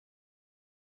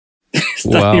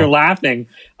Wow. You're laughing.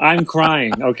 I'm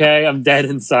crying, okay? I'm dead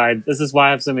inside. This is why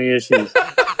I have so many issues.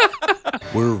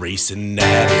 We're racing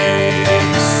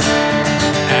addicts.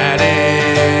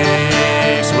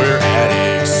 Addicts. We're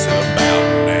addicts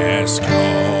about NASCAR.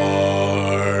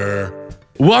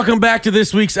 Welcome back to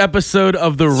this week's episode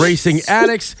of the Racing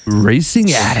Addicts.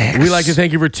 Racing Addicts. We'd like to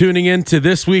thank you for tuning in to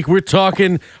this week. We're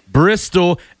talking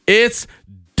Bristol. It's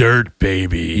dirt,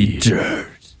 baby. Dirt.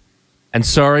 And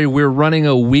sorry, we're running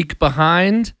a week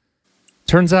behind.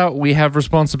 Turns out we have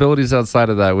responsibilities outside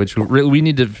of that, which we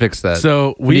need to fix that.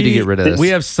 So we need to get rid of this. We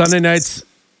have Sunday nights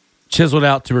chiseled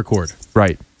out to record.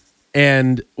 Right.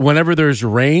 And whenever there's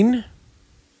rain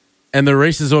and the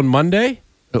race is on Monday,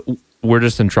 we're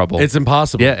just in trouble. it's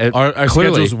impossible. Yeah, our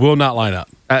clearly. schedules will not line up.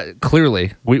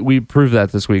 Clearly. We proved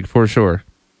that this week, for sure.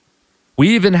 We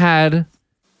even had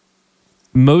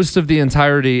most of the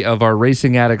entirety of our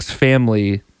Racing Addicts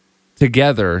family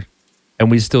together, and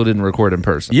we still didn't record in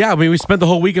person. Yeah, I mean, we spent the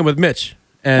whole weekend with Mitch.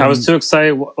 And I was too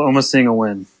excited, almost seeing a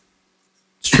win.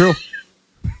 It's true.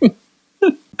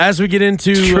 as we get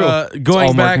into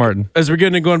going back, as we're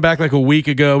getting going back like a week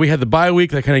ago, we had the bye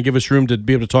week that kind of give us room to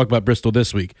be able to talk about Bristol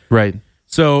this week. Right.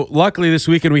 So luckily this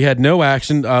weekend we had no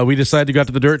action. We decided to go out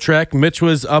to the dirt track. Mitch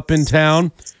was up in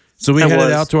town, so we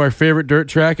headed out to our favorite dirt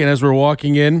track. And as we're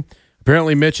walking in,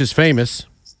 apparently Mitch is famous.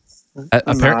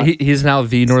 Apparently, he's now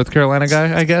the North Carolina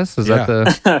guy, I guess. Is that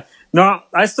the? No,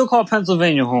 I still call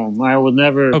Pennsylvania home. I would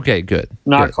never Okay, good.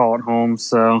 call it home.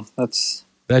 So that's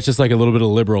just like a little bit of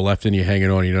liberal left in you hanging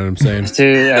on. You know what I'm saying?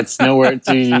 dude. That's nowhere.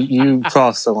 Dude, you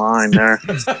crossed the line there.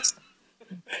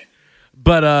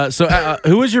 But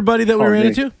who was your buddy that we ran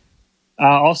into?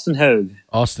 Austin Hogue.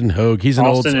 Austin Hogue. He's an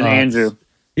Austin old and Andrew.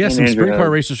 Yeah, and some Andrew sprint car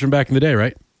Hogue. racers from back in the day,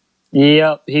 right?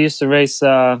 Yep, he used to race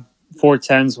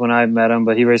 410s when I met him,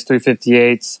 but he raced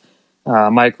 358s,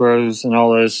 micros, and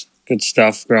all those good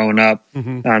stuff growing up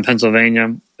in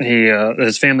Pennsylvania.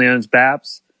 His family owns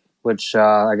BAPS, which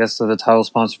I guess is the title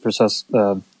sponsor for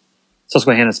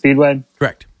Susquehanna Speedway.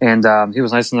 Correct. And he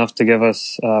was nice enough to give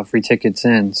us free tickets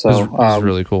in. So It was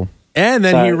really cool. And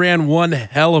then he ran one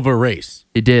hell of a race.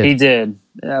 He did. He did.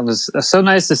 It was so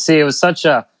nice to see. It was like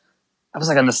a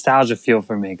nostalgia feel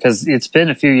for me because it's been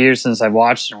a few years since I've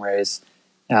watched him race.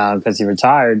 Because he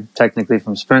retired technically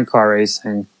from sprint car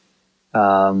racing.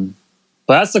 But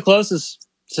that's the closest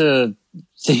to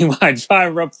seeing my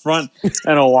driver up front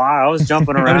in a while. I was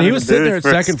jumping around. I mean, he was sitting there at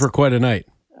second for quite a night.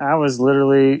 I was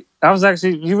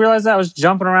actually, you realize that I was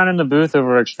jumping around in the booth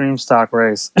over Extreme Stock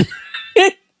Race.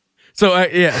 So,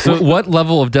 So what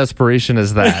level of desperation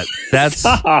is that? That's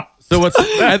So what's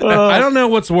I don't know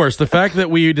what's worse, the fact that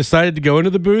we decided to go into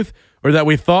the booth or that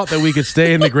we thought that we could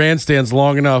stay in the grandstands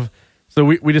long enough. So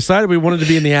we decided we wanted to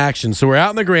be in the action. So we're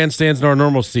out in the grandstands in our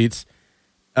normal seats.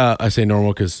 I say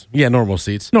normal because, normal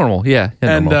seats. normal. Yeah.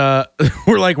 And normal.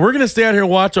 we're like, we're going to stay out here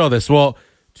and watch all this. Well,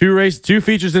 two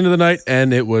features into the night,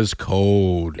 and it was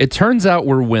cold. It turns out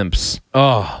we're wimps.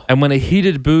 Oh. And when a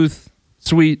heated booth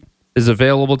suite is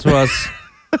available to us,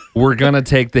 we're going to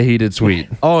take the heated suite.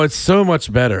 Oh, it's so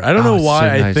much better. I don't know it's why so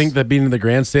I nice. think that being in the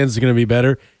grandstands is going to be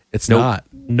better. It's not.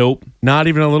 Nope. Not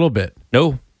even a little bit.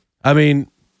 No. I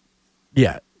mean,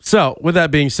 yeah. So, with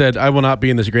that being said, I will not be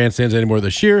in the grandstands anymore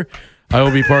this year. I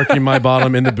will be parking my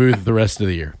bottom in the booth the rest of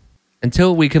the year.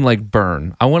 Until we can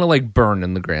burn. I want to burn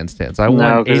in the grandstands. I No,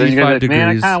 want because 85 degrees. Man,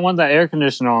 I kind of want that air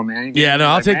conditioner on, man. Yeah, no,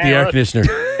 I'll take the air conditioner.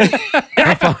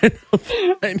 I'm fine.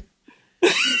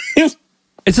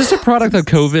 Is this a product of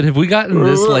COVID? Have we gotten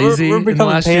this lazy we're in the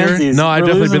becoming last year? pansies. No, I've We're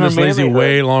definitely been losing this our lazy manhood.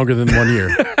 way longer than 1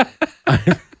 year.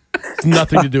 It's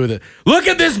nothing to do with it. Look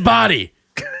at this body.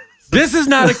 This is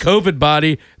not a COVID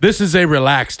body. This is a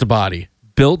relaxed body.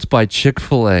 Built by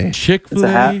Chick-fil-A.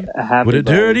 Chick-fil-A a happy with a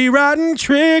body. dirty, rotten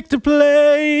trick to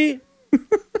play.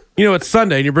 It's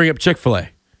Sunday and you bring up Chick-fil-A.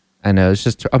 I know. It's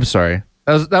just. I'm sorry.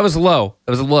 That was low.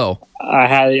 That was a low. I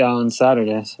had it on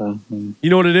Saturday, so. You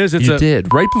know what it is? It's You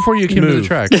did right before you came to the Move.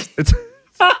 track. It's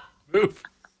move.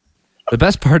 The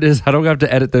best part is I don't have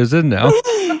to edit those in now.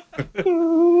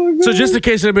 So just in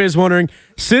case anybody's wondering,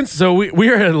 we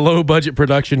are at a low budget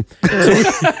production.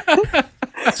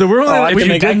 So we're only if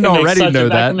you didn't already know I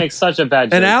that. can make such a bad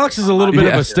joke. and Alex is a little bit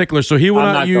of a stickler, so he will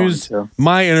I'm not not going use to.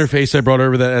 my interface I brought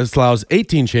over that allows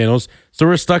 18 channels. So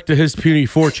we're stuck to his puny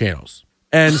 4 channels.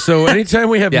 And so anytime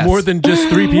we have Yes. more than just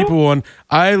 3 people on,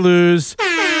 I lose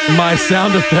my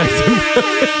sound effect.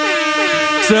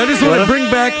 So I just want to bring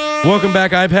back, welcome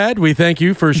back iPad. We thank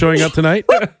you for showing up tonight.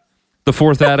 The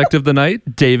fourth addict of the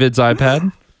night, David's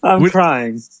iPad. I'm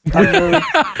crying.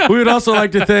 We would also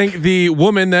like to thank the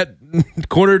woman that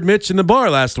cornered Mitch in the bar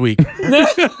last week.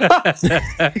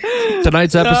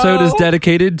 Tonight's episode is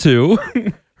dedicated to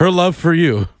her love for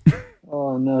you.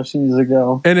 Oh no, she needs to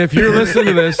go. And if you're listening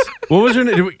to this, what was her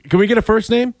name? Can we get a first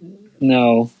name?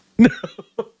 No.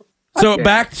 So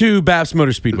back to Baps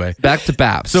Motor Speedway. Back to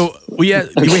Baps. So we had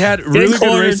really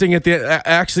good racing at the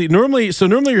actually normally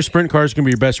your sprint cars can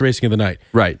be your best racing of the night.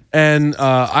 Right. And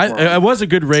I was a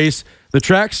good race. The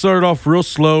track started off real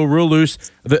slow, real loose.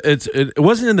 It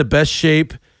wasn't in the best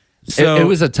shape. So it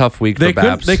was a tough week for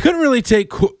Baps. They couldn't really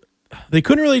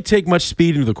take much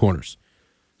speed into the corners.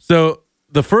 So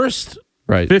the first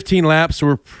 15 laps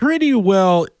were pretty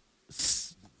well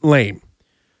lame.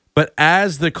 But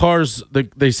as the cars,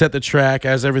 they set the track,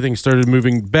 as everything started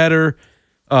moving better,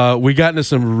 we got into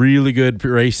some really good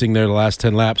racing there the last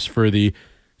 10 laps for the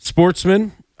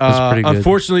sportsmen. Pretty good.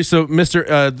 Unfortunately, so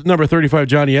Mr. Number 35,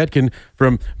 Johnny Etkin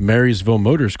from Marysville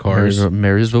Motors Cars.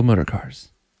 Marysville Motor Cars.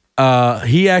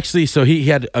 He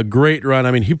had a great run.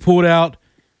 I mean, he pulled out,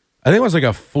 I think it was like a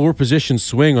 4-position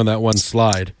swing on that one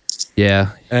slide.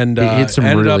 Yeah. And he hit some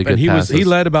really good passes. He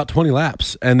led about 20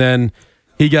 laps. And then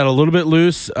he got a little bit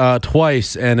loose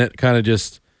twice, and it kind of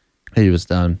just... He was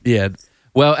done. Yeah.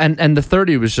 Well, and the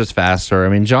 30 was just faster. I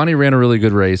mean, Johnny ran a really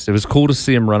good race. It was cool to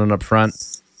see him running up front,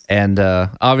 and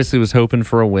obviously was hoping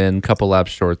for a win, couple laps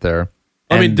short there.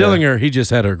 I mean, Dillinger, he just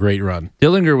had a great run.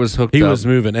 Dillinger was hooked up. He was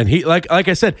moving, and he like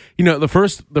I said, the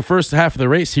first half of the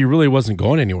race, he really wasn't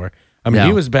going anywhere. I mean,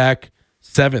 he was back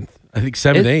 7th, I think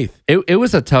 7th, 8th. It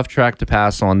was a tough track to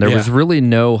pass on. There was really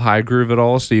no high groove at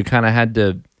all, so you kind of had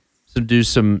to do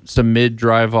some mid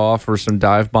drive off or some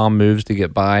dive bomb moves to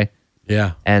get by.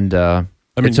 Yeah, and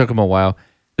it took him a while.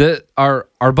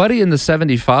 Our buddy in the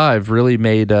 75 really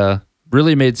made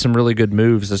some really good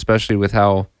moves, especially with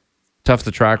how tough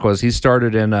the track was. He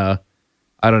started in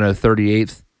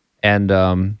 38th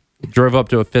and drove up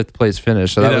to a 5th place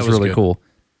finish. So that was really cool.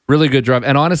 Really good drive.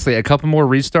 And honestly, a couple more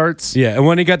restarts. Yeah, and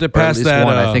when he got to pass that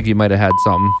one, I think he might have had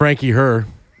something. Frankie Herr.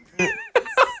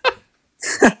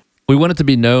 We want it to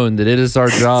be known that it is our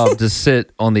job to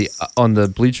sit on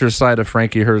the bleacher side of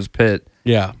Frankie Herr's pit.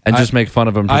 Yeah, and just make fun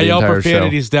of him for the entire show. I yell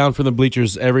profanities down from the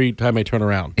bleachers every time I turn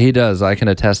around. He does. I can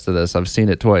attest to this. I've seen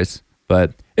it twice.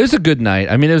 But it was a good night.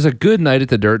 I mean, it was a good night at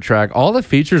the dirt track. All the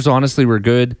features, honestly, were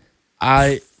good.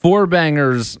 4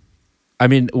 bangers. I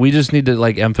mean, we just need to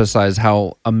emphasize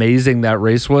how amazing that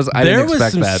race was. I didn't expect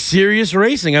that. There was some serious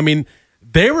racing. I mean,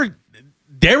 they were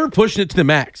pushing it to the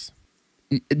max.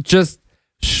 Just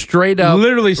straight up,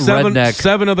 literally redneck.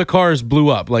 7 of the cars blew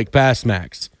up past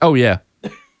max. Oh yeah,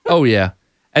 oh yeah.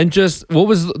 And just what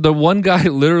was the one guy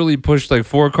literally pushed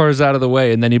 4 cars out of the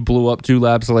way, and then he blew up 2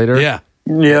 laps later.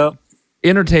 Yeah.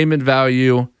 Entertainment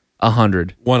value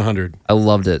 100. 100. I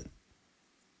loved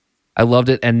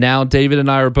it. And now David and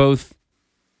I are both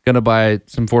gonna buy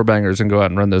some 4 bangers and go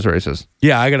out and run those races.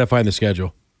 Yeah, I gotta find the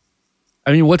schedule.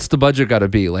 I mean, what's the budget got to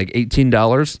be?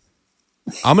 $18?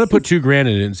 I'm gonna put $2,000 in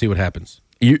it and see what happens.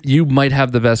 You might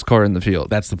have the best car in the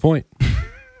field. That's the point.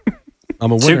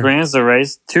 I'm a winner. $2,000 to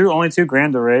race. Only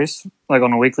 $2,000 to race,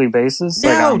 on a weekly basis.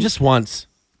 No, just once,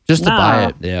 just to buy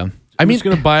it. Yeah, I'm just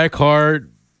gonna buy a car.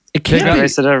 It can't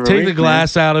take the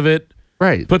glass out of it.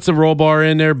 Right. Put some roll bar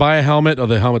in there. Buy a helmet. Oh,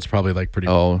 the helmet's probably pretty.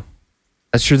 Oh,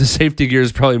 that's true. The safety gear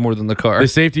is probably more than the car. The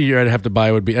safety gear I'd have to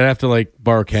buy I'd have to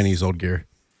borrow Kenny's old gear.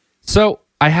 So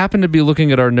I happened to be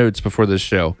looking at our notes before this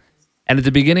show. And at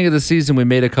the beginning of the season, we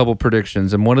made a couple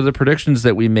predictions. And one of the predictions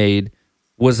that we made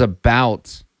was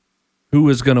about who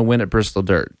was going to win at Bristol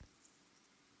Dirt.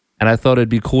 And I thought it'd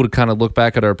be cool to kind of look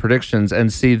back at our predictions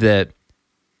and see that,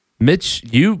 Mitch,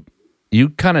 you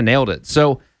kind of nailed it.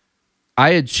 So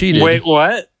I had cheated. Wait,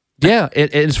 what? Yeah,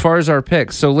 as far as our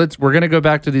picks. So we're going to go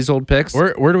back to these old picks.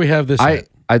 Where do we have this at?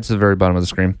 It's the very bottom of the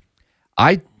screen.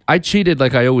 I cheated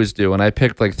like I always do, and I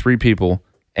picked 3 people.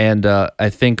 And I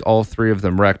think all 3 of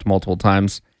them wrecked multiple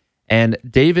times. And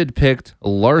David picked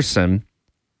Larson.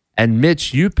 And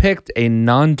Mitch, you picked a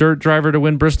non-dirt driver to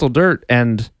win Bristol Dirt.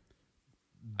 And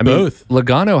I mean, both.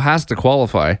 Logano has to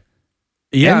qualify.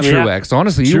 Yeah, and Truex.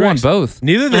 Honestly, you won both.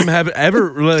 Neither of them have ever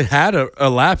really had a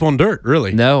lap on dirt,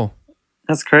 really. No.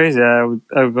 That's crazy. I would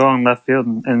go on left field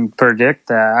and predict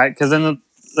that. Because then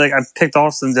I picked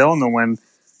Austin Dillon to win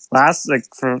last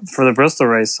for the Bristol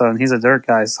race, and he's a dirt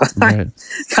guy, so I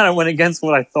kind of went against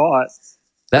what I thought.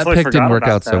 That pick didn't work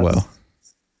out so well.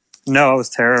 No, it was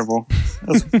terrible. It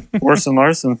was worse than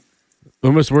Larson.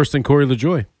 Almost worse than Corey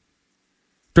LaJoy.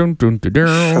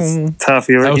 That's tough.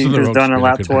 He was done in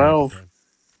lap 12.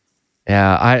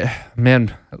 Yeah,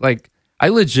 I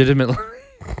legitimately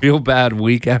feel bad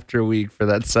week after week for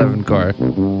that 7 car.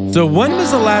 So when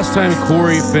was the last time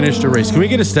Corey finished a race? Can we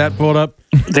get a stat pulled up?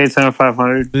 Daytona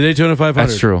 500. The Daytona 500.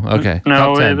 That's true. Okay.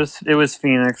 No, it was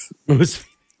Phoenix.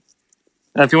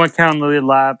 If you want to count the lead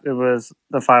lap, it was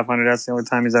the 500. That's the only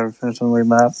time he's ever finished on the lead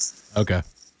lap. Okay.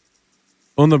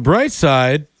 On the bright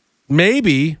side,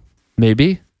 maybe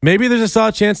there's a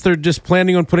solid chance they're just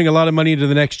planning on putting a lot of money into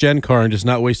the next gen car and just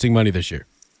not wasting money this year.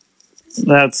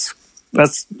 That's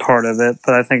part of it,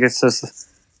 but I think it's just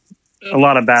a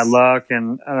lot of bad luck,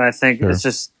 and I think it's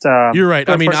just. You're right.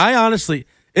 I mean, I honestly,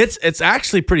 it's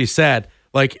actually pretty sad.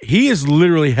 Like, he has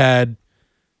literally had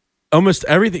almost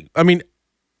everything. I mean,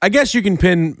 I guess you can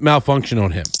pin malfunction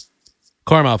on him.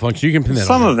 Car malfunction, you can pin that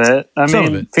some on him. of it. I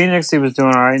mean, Phoenix, he was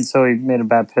doing all right until he made a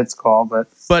bad pits call, but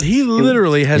he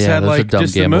literally has had like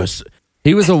just gamble. the most.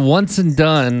 He was a once and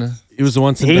done. He was a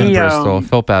once and done. Bristol.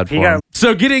 Felt bad for him.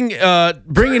 So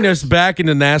bringing us back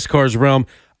into NASCAR's realm,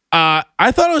 I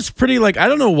thought it was pretty, like, I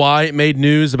don't know why it made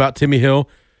news about Timmy Hill,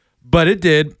 but it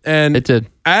did. And it did.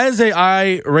 As a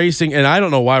iRacing, and I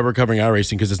don't know why we're covering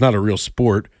iRacing because it's not a real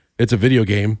sport. It's a video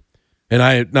game.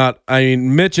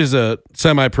 And Mitch is a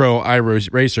semi-pro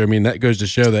iRacer. I mean, that goes to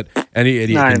show that any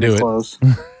idiot can do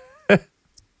it.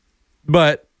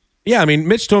 But, yeah, I mean,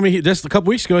 Mitch told me just a couple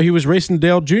weeks ago he was racing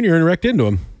Dale Jr. and wrecked into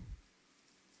him.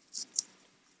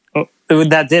 Oh,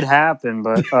 that did happen,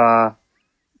 but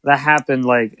that happened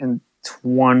like in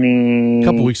A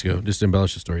couple weeks ago. Just to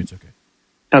embellish the story. It's okay.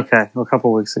 Okay, a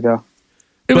couple weeks ago.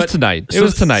 It was tonight. So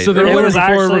it was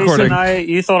actually tonight.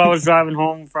 You thought I was driving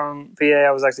home from PA.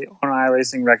 I was actually on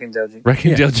iRacing wrecking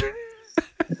Dale Jr.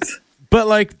 But,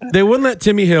 like, they wouldn't let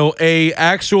Timmy Hill, a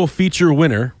actual feature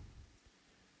winner,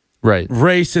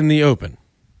 race in the Open.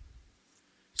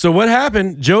 So what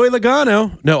happened?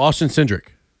 Austin Cindric.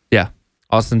 Yeah,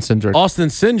 Austin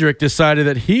Cindric decided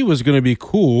that he was going to be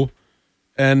cool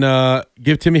and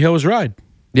give Timmy Hill his ride.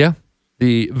 Yeah,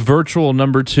 the virtual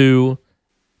number 2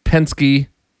 Penske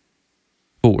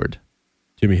Ford.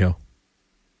 Timmy Hill.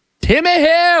 Timmy!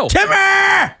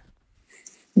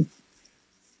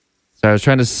 So I was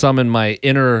trying to summon my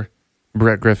inner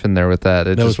Brett Griffin there with that.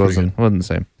 It just wasn't the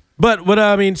same. But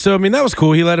that was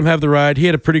cool. He let him have the ride. He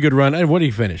had a pretty good run. And what did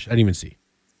he finish? I didn't even see.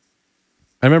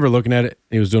 I remember looking at it.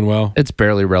 He was doing well. It's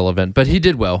barely relevant, but he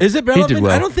did well. Is it relevant? He did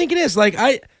well. I don't think it is. All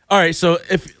right, so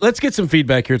let's get some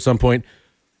feedback here at some point.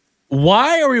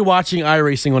 Why are we watching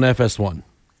iRacing on FS1?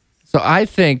 So I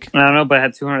think... I don't know, but it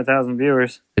had 200,000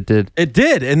 viewers. It did.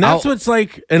 And that's what's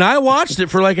like... And I watched it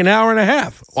for like an hour and a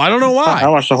half. Well, I don't know why. I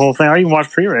watched the whole thing. I even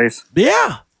watched pre-race.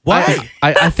 Yeah. Why?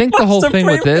 I think the whole thing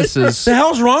with this is... What the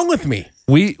hell's wrong with me?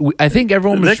 I think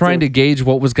everyone was trying to gauge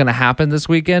what was going to happen this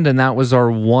weekend, and that was our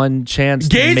one chance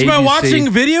to gauge by watching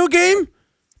video game?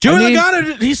 Joey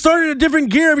Logano, he started a different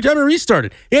gear every time he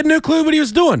restarted. He had no clue what he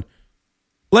was doing.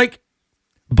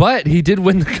 But he did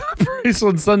win the Cup race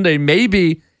on Sunday.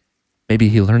 Maybe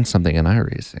he learned something in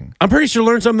iRacing. I'm pretty sure he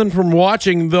learned something from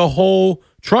watching the whole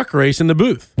truck race in the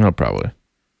booth. Oh, probably.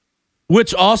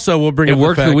 Which also will bring it up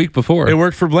worked the week before. It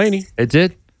worked for Blaney. It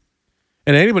did.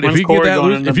 And anybody, if you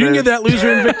can get that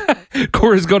loser in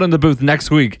Corey's going in the booth next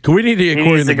week. We need to get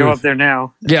Corey in the booth. He needs to go up there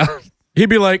now. Yeah. He'd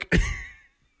be like,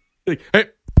 hey,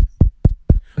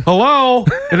 hello.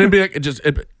 And then be like, just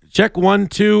check 1,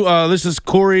 2. This is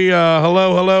Corey.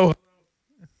 Hello.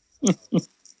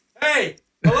 Hey,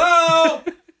 hello.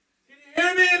 Can you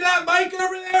hear me in that mic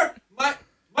over there? My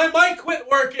mic quit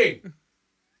working.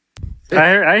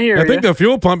 I hear you. I think the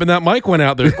fuel pump in that mic went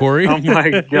out there, Corey. Oh,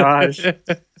 my gosh.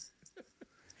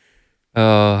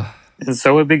 And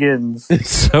so it begins.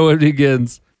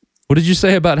 What did you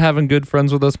say about having good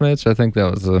friends with us, Mitch? I think that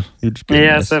was a huge bonus.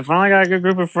 Yeah, so I finally got a good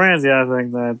group of friends. Yeah, I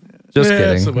think that. Just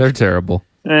kidding. They're terrible.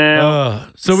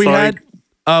 So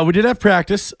we did have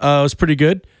practice. It was pretty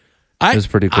good. It was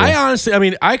pretty cool. I honestly, I've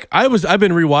been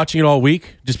rewatching it all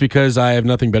week just because I have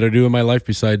nothing better to do in my life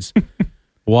besides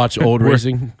watch old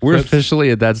racing. We're officially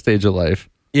at that stage of life.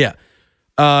 Yeah.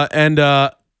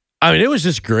 It was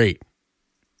just great.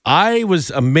 I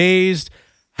was amazed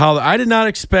how I did not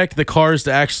expect the cars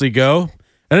to actually go.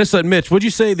 And I said, Mitch, would you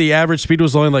say the average speed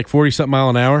was only like 40-something mile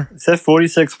an hour? It said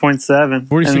 46.7.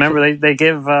 And remember, they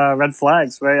give red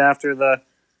flags right after the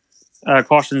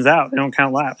caution's out. They don't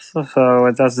count laps. So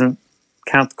it doesn't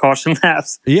count the caution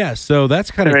laps. Yeah, so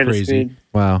that's kind of crazy.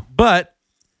 Wow. But,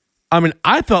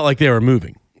 I felt like they were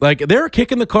moving. Like, they were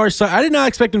kicking the cars. I did not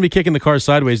expect them to be kicking the cars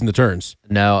sideways in the turns.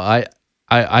 No,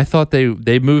 I thought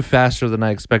they moved faster than I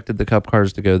expected the Cup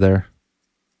cars to go there.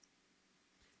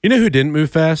 You know who didn't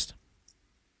move fast?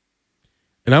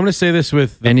 And I'm going to say this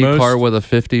with any car with a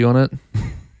 50 on it.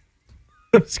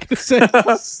 I was going to say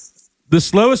the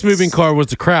slowest moving car was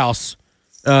the Kraus,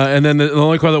 and then the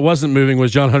only car that wasn't moving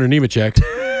was John Hunter Nemechek.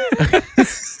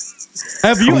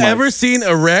 Have you ever seen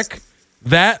a wreck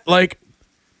that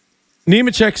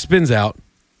Nemechek spins out?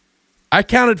 I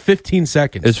counted 15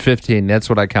 seconds. It's 15. That's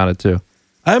what I counted too.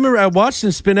 I remember I watched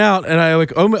him spin out, and I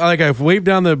I waved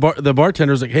down the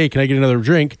bartender. Was like, "Hey, can I get another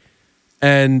drink?"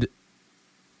 And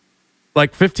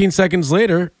like 15 seconds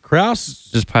later,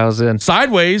 Kraus Just piles in.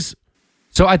 sideways.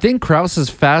 So I think Krause's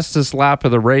fastest lap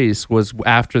of the race was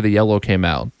after the yellow came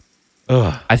out.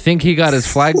 Ugh. I think he got his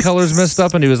flag colors messed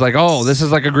up, and he was like, "Oh, this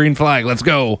is like a green flag. Let's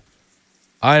go."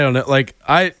 I don't know. Like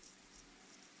I'm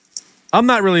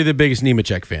not really the biggest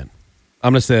Nemechek fan.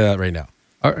 I'm gonna say that right now.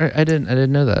 I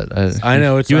didn't know that. I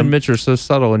know it's you and Mitch are so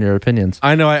subtle in your opinions.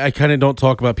 I know. I kind of don't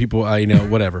talk about people.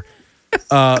 Whatever.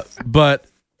 But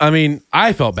I mean,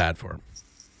 I felt bad for him.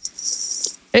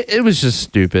 It was just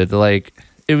stupid. Like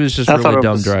it was just really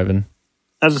dumb driving.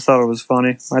 I just thought it was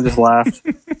funny. I just laughed.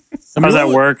 I was at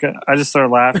work. I just started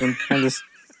laughing.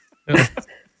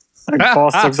 Like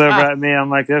boss looks over at me. I'm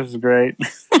like, this is great.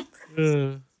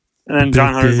 And then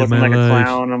John Hunter's looking like a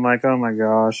clown. I'm like, oh my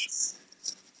gosh.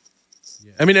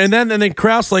 I mean, and then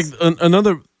Kraus, like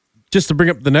another, just to bring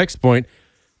up the next point,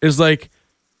 is like,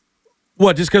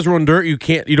 what? Just because we're on dirt, you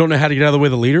don't know how to get out of the way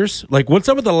of the leaders? Like, what's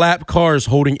up with the lap cars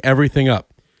holding everything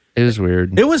up? It was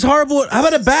weird. It was horrible. How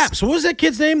about a BAPS? What was that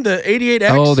kid's name? The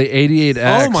 88X? Oh, the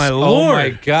 88X. Oh my lord! Oh my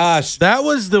gosh, that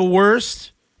was the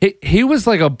worst. He was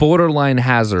like a borderline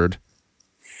hazard.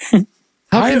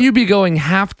 How can you be going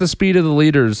half the speed of the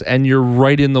leaders and you're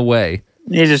right in the way?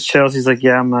 He just chills. He's like,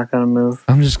 yeah, I'm not going to move.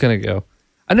 I'm just going to go.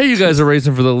 I know you guys are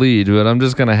racing for the lead, but I'm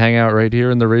just going to hang out right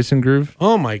here in the racing groove.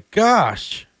 Oh my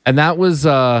gosh. And that was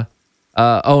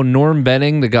Norm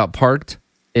Benning that got parked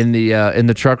in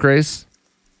the truck race.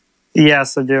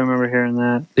 Yes, I do remember hearing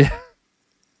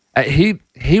that.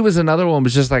 He was another one,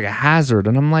 was just like a hazard.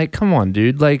 And I'm like, come on,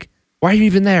 dude. Like, why are you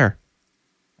even there?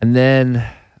 And then,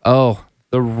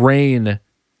 the rain.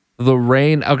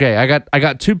 Okay, I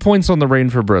got 2 points on the rain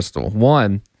for Bristol.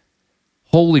 One,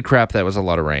 holy crap, that was a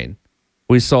lot of rain.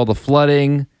 We saw the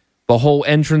flooding, the whole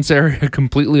entrance area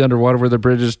completely underwater where the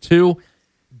bridge is. Two,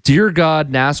 dear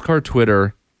God, NASCAR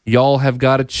Twitter, y'all have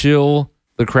got to chill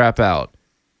the crap out.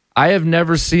 I have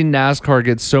never seen NASCAR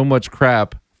get so much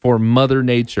crap for Mother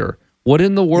Nature. What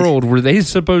in the world were they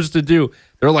supposed to do?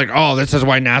 They're like, oh, this is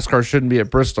why NASCAR shouldn't be at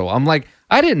Bristol. I'm like,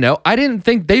 I didn't know. I didn't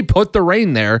think they put the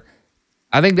rain there.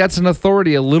 I think that's an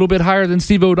authority a little bit higher than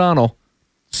Steve O'Donnell.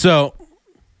 So,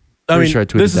 I mean, sure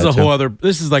this is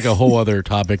like a whole other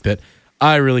topic that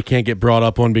I really can't get brought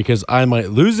up on because I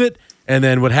might lose it. And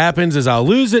then what happens is I'll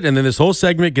lose it. And then this whole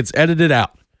segment gets edited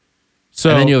out. So,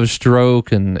 and then you have a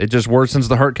stroke and it just worsens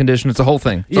the heart condition. It's a whole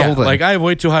thing. It's a whole thing. Like I have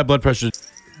way too high blood pressure.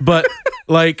 But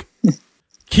like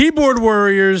keyboard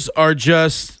warriors are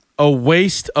just a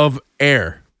waste of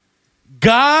air.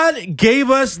 God gave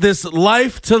us this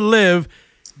life to live.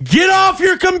 Get off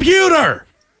your computer.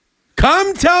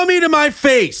 Come tell me to my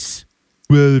face.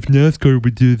 Well, if NASCAR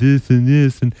would do this and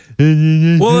this and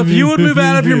well, if you would move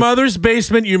out of your mother's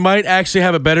basement, you might actually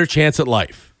have a better chance at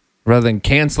life. Rather than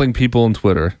canceling people on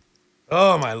Twitter.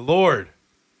 Oh my Lord.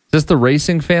 Is this the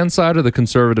racing fan side or the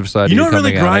conservative side? You know what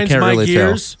really grinds my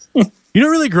gears? You know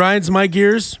what really grinds my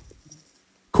gears?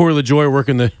 Corey LaJoy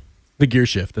working the gear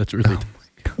shift. That's really.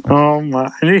 Oh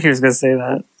my! I knew he was going to say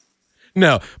that.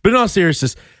 No, but in all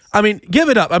seriousness, I mean, give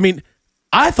it up. I mean,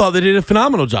 I thought they did a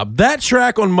phenomenal job. That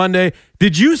track on Monday.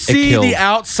 Did you see the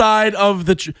outside of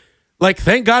the? Like,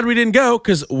 thank God we didn't go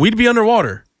because we'd be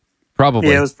underwater. Probably.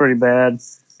 Yeah, it was pretty bad.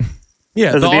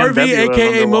 Yeah, the RV,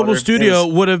 aka Mobile Studio,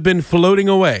 would have been floating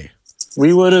away.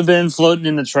 We would have been floating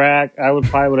in the track. I would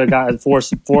have got a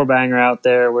four banger out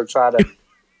there. We're trying to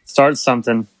start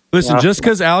something. Listen, just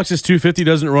because Alex's 250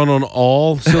 doesn't run on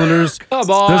all cylinders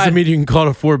doesn't mean you can call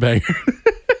it a four banger.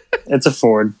 It's a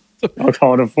Ford. I'll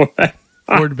call it a four banger.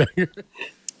 Ford banger.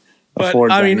 But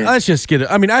I mean, let's just get it.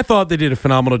 I mean, I thought they did a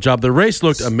phenomenal job. The race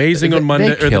looked amazing on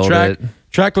Monday, or the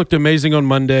track looked amazing on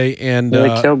Monday, and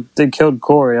they killed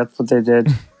Corey. That's what they did.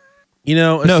 You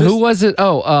know, who was it?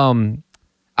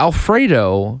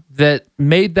 Alfredo that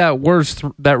made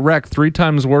that wreck 3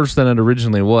 times worse than it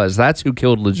originally was. That's who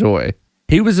killed LaJoy.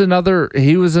 He was another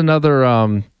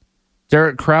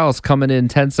Derek Kraus coming in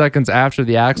 10 seconds after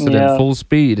the accident, full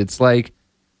speed. It's like,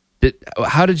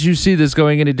 how did you see this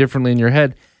going any differently in your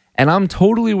head? And I'm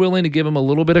totally willing to give him a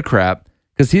little bit of crap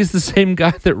because he's the same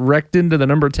guy that wrecked into the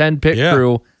number 10 pit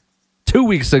crew 2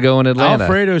 weeks ago in Atlanta.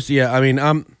 Alfredo's, I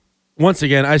mean, once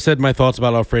again, I said my thoughts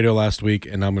about Alfredo last week,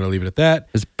 and I'm going to leave it at that.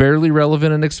 It's barely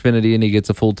relevant in Xfinity, and he gets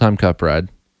a full-time cup ride.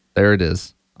 There it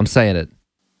is. I'm saying it.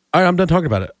 All right, I'm done talking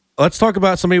about it. Let's talk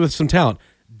about somebody with some talent.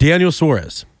 Daniel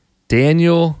Suarez.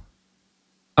 I'm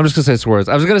I'm just gonna say Suarez.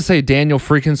 I was gonna say Daniel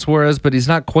freaking Suarez, but he's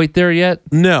not quite there yet.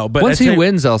 No, but once he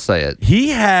wins, I'll say it. He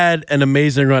had an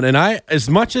amazing run, and as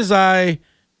much as I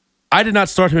did not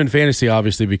start him in fantasy,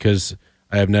 obviously, because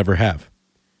I have.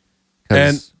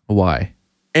 And why?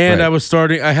 And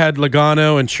Right. I had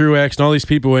Logano and Truex and all these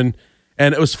people in,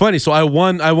 and it was funny. So I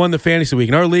won the fantasy week,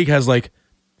 and our league has like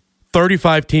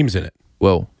 35 teams in it.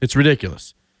 Whoa. It's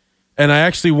ridiculous. And I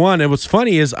actually won. And what's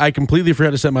funny is I completely forgot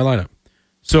to set my lineup.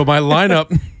 So my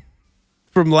lineup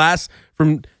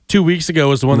from 2 weeks ago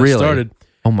was the one that started.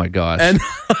 Oh my gosh. And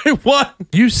I won.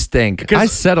 You stink. I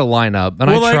set a lineup and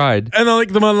I tried. And my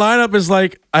lineup is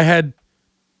like I had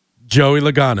Joey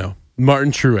Logano,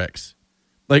 Martin Truex,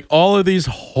 like all of these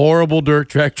horrible dirt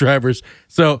track drivers.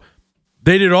 So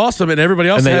they did awesome, and everybody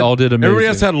else all did amazing. Everybody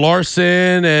else had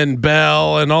Larson and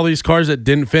Bell and all these cars that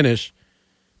didn't finish.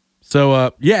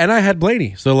 So and I had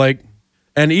Blaney. So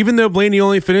and even though Blaney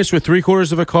only finished with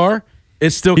 3/4 of a car,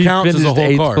 it still counts as a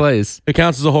whole car. Place. It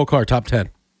counts as a whole car, top 10.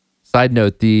 Side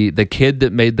note: the kid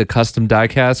that made the custom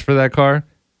diecast for that car,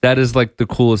 that is like the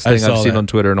coolest thing I've seen on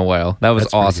Twitter in a while. That was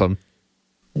awesome.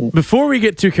 Before we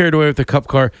get too carried away with the Cup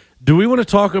car, do we want to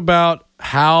talk about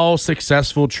how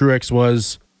successful Truex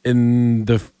was in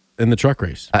the truck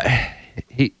race?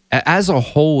 He, as a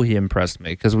whole, he impressed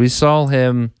me because we saw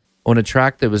him on a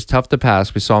track that was tough to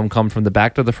pass. We saw him come from the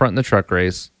back to the front in the truck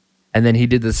race, and then he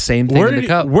did the same thing in the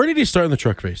Cup. Where did he start in the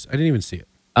truck race? I didn't even see it.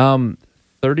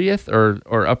 30th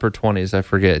or upper 20s, I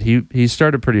forget. He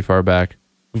started pretty far back.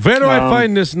 Where do I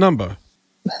find this number?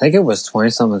 I think it was 20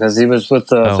 something because he was with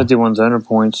the 51 Zoner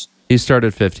points. He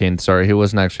started 15th. Sorry, he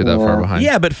wasn't actually that far behind.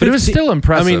 Yeah, but 15, it was still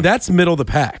impressive. I mean, that's middle of the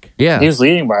pack. Yeah, he was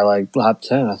leading by like lap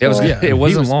 10. I thought. It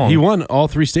wasn't long. He won all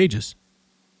 3 stages.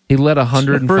 He led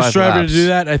 105 First driver laps. to do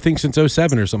that, I think, since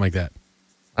 07 or something like that.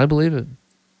 I believe it.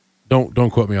 Don't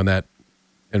quote me on that,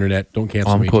 internet. Don't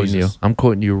cancel me. I'm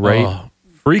quoting you right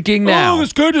freaking now. Oh,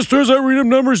 this guy just throws out random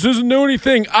numbers, doesn't know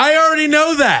anything. I already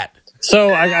know that.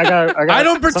 So I got I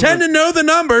don't pretend to know the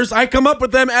numbers. I come up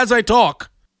with them as I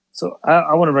talk. So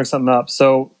I want to bring something up.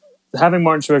 So having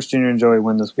Martin Truex Jr. and Joey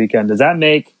win this weekend, does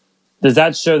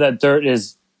that show that dirt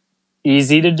is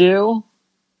easy to do,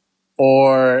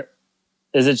 or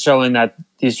is it showing that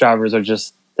these drivers are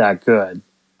just that good?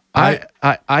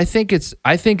 I think it's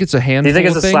a handful. Do you think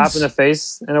it's of a things. slap in the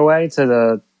face in a way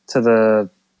to the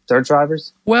dirt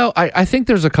drivers? Well, I think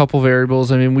there's a couple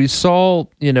variables. I mean, we saw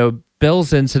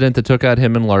Bell's incident that took out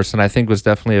him and Larson, I think, was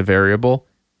definitely a variable.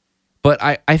 But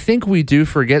I think we do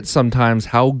forget sometimes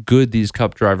how good these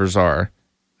Cup drivers are.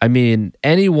 I mean,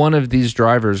 any one of these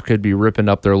drivers could be ripping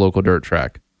up their local dirt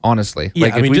track, honestly.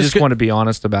 Yeah, if we just want to be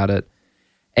honest about it.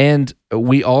 And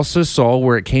we also saw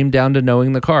where it came down to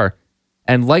knowing the car.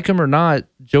 And like him or not,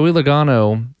 Joey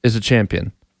Logano is a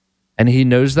champion. And he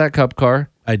knows that Cup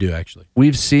car. I do, actually.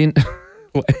 We've seen...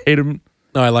 hate him?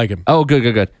 No, I like him. Oh,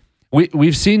 good.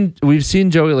 We've seen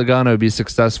Joey Logano be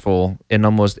successful in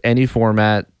almost any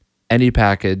format, any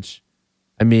package.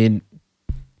 I mean,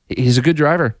 he's a good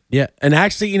driver. Yeah, and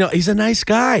actually, he's a nice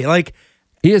guy. Like,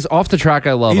 he is off the track.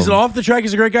 I love him. He's off the track.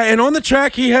 He's a great guy, and on the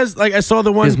track, he has I saw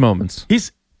the one his moments.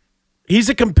 He's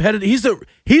a competitive. He's a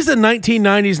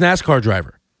 1990s NASCAR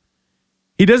driver.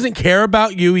 He doesn't care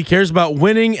about you. He cares about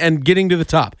winning and getting to the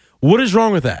top. What is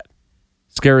wrong with that?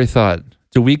 Scary thought.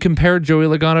 Do we compare Joey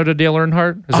Logano to Dale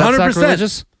Earnhardt? Is that 100%.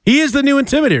 sacrilegious? He is the new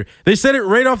Intimidator. They said it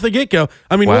right off the get-go.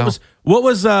 I mean, Wow.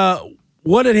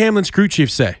 what did Hamlin's crew chief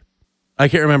say? I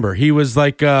can't remember. He was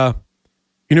like,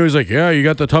 he's like, yeah, you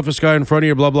got the toughest guy in front of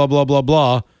you, blah, blah, blah, blah,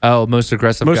 blah. Oh, most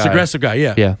aggressive guy,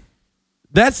 yeah. Yeah.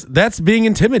 That's being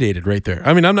intimidated right there.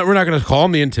 I mean, we're not going to call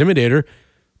him the Intimidator,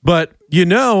 but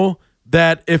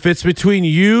that if it's between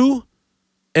you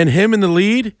and him in the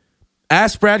lead,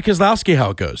 ask Brad Keselowski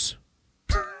how it goes.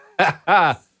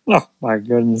 Oh my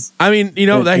goodness! I mean,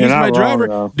 that he's my driver.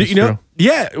 Wrong,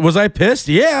 Yeah. Was I pissed?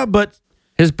 Yeah, but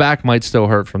his back might still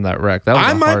hurt from that wreck. That was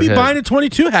I might be hit. buying a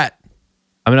 22 hat.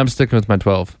 I mean, I'm sticking with my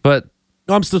 12, but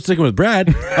No, I'm still sticking with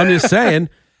Brad. I'm just saying.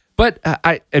 But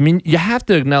I mean, you have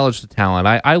to acknowledge the talent.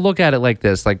 I look at it like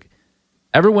this: like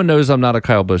everyone knows I'm not a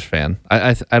Kyle Busch fan.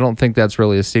 I don't think that's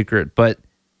really a secret, but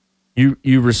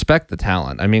you respect the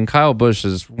talent. I mean, Kyle Busch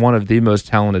is one of the most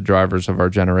talented drivers of our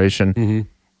generation. Mm-hmm.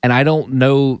 And I don't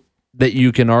know that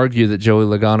you can argue that Joey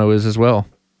Logano is as well.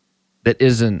 That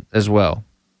isn't as well.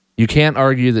 You can't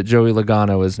argue that Joey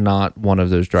Logano is not one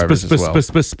of those drivers as well.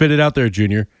 Spit it out there,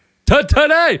 Junior.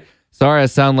 Today. Sorry, I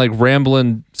sound like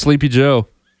rambling Sleepy Joe.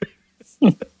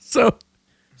 So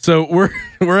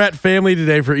we're at family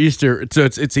today for Easter. So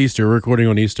it's Easter. We're recording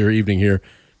on Easter evening here.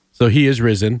 So he is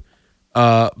risen.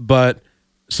 But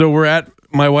so we're at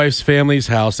my wife's family's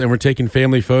house and we're taking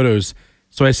family photos.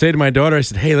 So I say to my daughter, I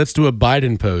said, hey, let's do a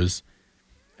Biden pose.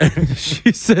 And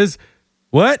she says,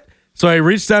 what? So I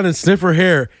reach down and sniff her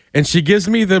hair, and she gives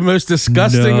me the most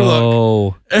disgusting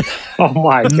look. Oh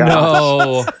my god!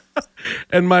 No.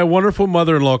 And my wonderful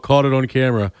mother-in-law caught it on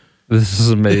camera. This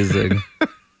is amazing.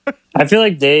 I feel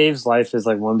like Dave's life is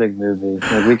like one big movie.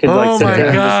 Like we could like sit my there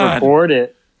and God. just record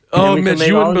it. Oh, we Mitch, could make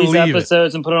you all wouldn't these believe it.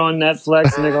 episodes and put it on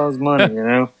Netflix and make all this money. You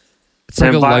know, It's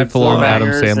like a And buy lifelong floor Adam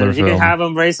bangers, Sandler and he film. could have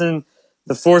him racing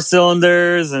the 4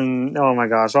 cylinders and oh my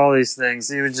gosh, all these things.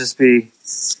 It would just be,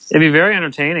 it'd be very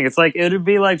entertaining. It's like it would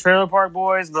be like Trailer Park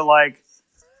Boys, but like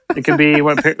it could be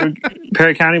what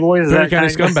Perry County Boys. Is Perry that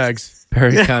County kind of- Scumbags.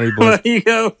 Perry County Boys. There you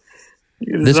go.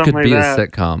 This Something could be like a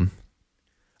that. sitcom.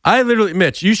 I literally,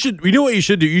 Mitch, you know what you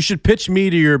should do? You should pitch me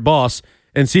to your boss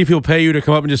and see if he'll pay you to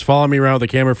come up and just follow me around with the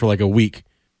camera for like a week.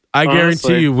 I Honestly.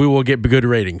 guarantee you we will get good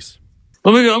ratings.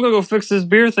 Let me go. I'm gonna go fix this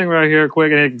beer thing right here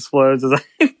quick, and it explodes.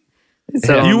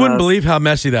 So You wouldn't believe how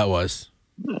messy that was.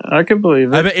 I can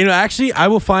believe it. I bet, actually, I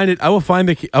will find it. I will find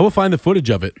the footage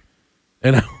of it,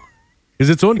 and because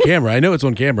it's on camera. I know it's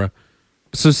on camera.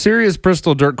 So, serious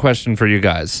Bristol Dirt question for you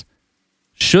guys.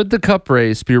 Should the cup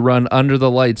race be run under the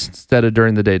lights instead of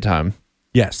during the daytime?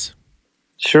 Yes,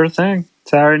 Sure thing.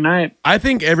 Saturday night. I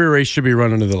think every race should be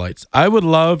run under the lights. I would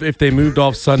love if they moved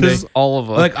off Sunday. Just all of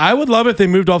them. Like I would love if they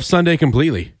moved off Sunday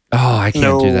completely. Oh, I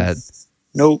can't do No. that.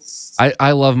 Nope.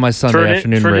 I love my Sunday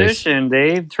afternoon race. Tradition,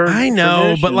 Dave. I know,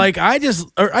 tradition. but like I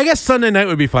guess Sunday night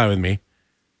would be fine with me.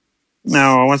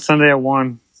 No, I want Sunday at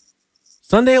 1.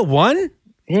 Sunday at 1?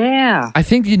 Yeah. I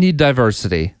think you need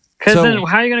diversity. Because So- then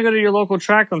how are you going to go to your local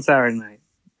track on Saturday night?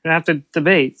 You're going to have to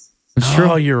debate. It's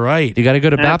true. Oh, you're right. You got to go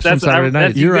to And Baps on Saturday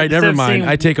night. You're you right, could- never instead of mind. seeing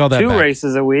I take all that 2 back.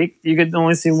 races a week. You could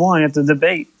only see 1. You have to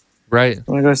debate. Right.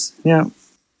 Yeah.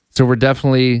 So we're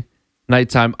definitely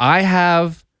nighttime. I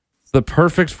have the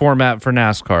perfect format for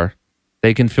NASCAR.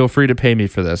 They can feel free to pay me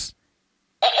for this.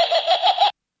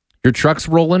 Your trucks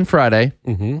roll in Friday.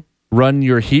 Mm-hmm. Run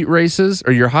your heat races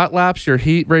or your hot laps, your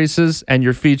heat races, and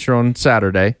your feature on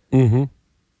Saturday. Mm-hmm.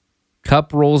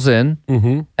 Cup rolls in.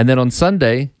 Mm-hmm. And then on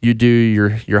Sunday, you do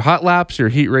your hot laps, your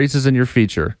heat races, and your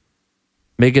feature.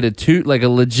 Make it a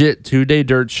legit 2-day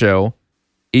dirt show.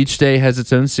 Each day has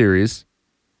its own series.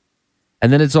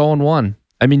 And then it's all in one.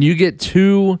 I mean, you get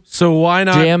 2 So why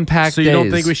not jam-packed So you don't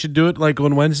days. think we should do it like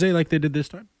on Wednesday, like they did this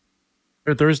time,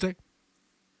 or Thursday?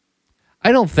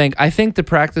 I think the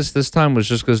practice this time was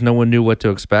just because no one knew what to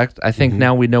expect. I think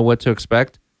now we know what to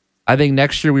expect. I think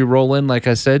next year we roll in, like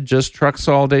I said, just trucks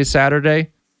all day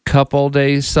Saturday, cup all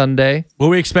day Sunday, Well,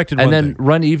 we expected and one then thing.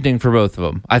 run evening for both of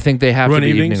them. I think they have Run to be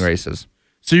evenings? evening races.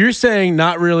 So you're saying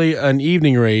not really an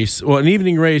evening race, well, an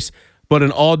evening race, but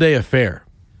an all-day affair.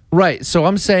 Right. So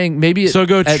I'm saying maybe So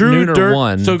go at true noon or dirt.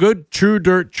 1 So go true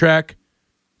dirt track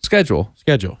schedule.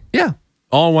 schedule Yeah.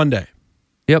 all in one day.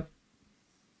 Yep.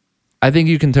 I think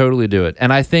you can totally do it.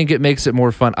 And I think it makes it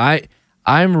more fun.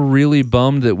 I'm really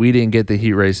bummed that we didn't get the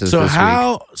heat races So this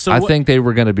how? week. So I what- think they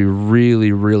were going to be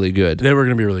really, really good. they were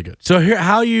going to be really good. So here,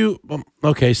 how you?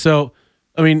 Okay, so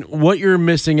I mean, what you're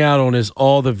missing out on is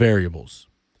all the variables,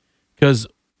 because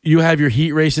you have your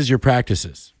heat races, your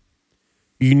practices.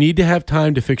 You need to have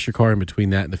time to fix your car in between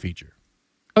that and the feature.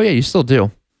 Oh, yeah, you still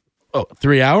do. Oh,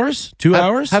 3 hours, 2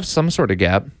 hours. Have some sort of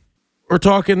gap. We're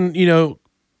talking,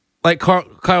 like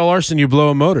Kyle Larson. You blow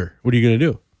a motor. What are you going to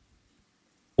do?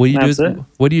 What do you That's do? it.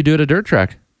 What do you do at a dirt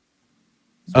track?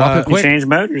 Swap it You quick. change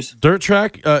motors. Dirt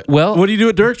track. Well- what do you do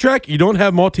at dirt track? You don't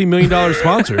have multi-million-dollar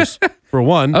sponsors for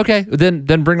one. Okay, then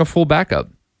bring a full backup,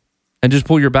 and just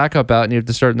pull your backup out, and you have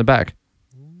to start in the back.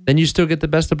 Then you still get the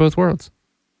best of both worlds.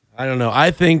 I don't know.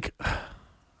 I think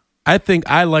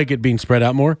I like it being spread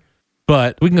out more,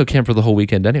 but We can go camp for the whole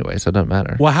weekend anyway, so it doesn't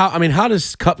matter. well, how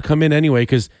does Cup come in anyway?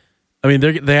 Because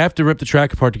they have to rip the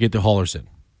track apart to get the haulers in.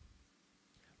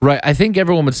 Right. I think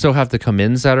everyone would still have to come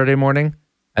in Saturday morning,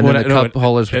 and then the cup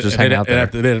haulers would just hang out there.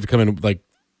 They'd have to come in like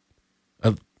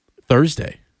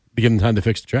Thursday to give them time to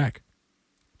fix the track.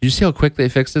 Did you see how quick they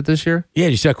fixed it this year? Yeah,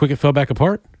 did you see how quick it fell back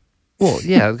apart? Well,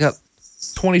 yeah, it got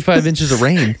 25 inches of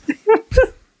rain.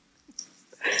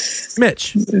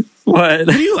 Mitch, What? what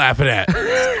are you laughing at?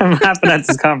 I'm laughing at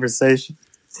this conversation.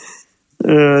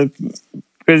 Because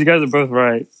you guys are both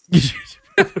right.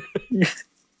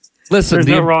 Listen, There's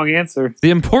no wrong answer.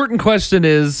 the important question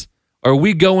is, are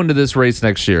we going to this race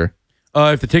next year?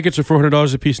 If the tickets are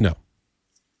 $400 a piece, no.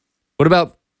 What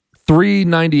about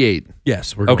 $398?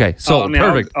 Yes, we're going. Okay, sold.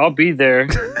 Perfect. I'll be there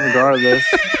regardless.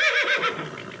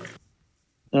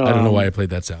 I don't know why I played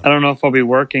that sound. I don't know if I'll be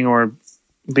working or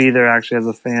be there actually as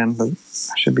a fan, but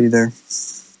I should be there.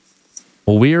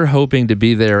 Well, we are hoping to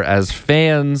be there as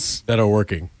fans. That are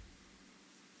working.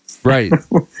 Right.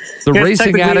 The Yeah, racing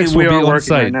technically, addicts will we be are on working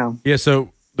site. right now. Yeah,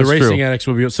 so the That's racing true. addicts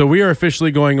will be. So we are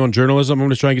officially going on journalism. I'm going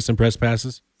to try and get some press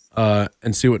passes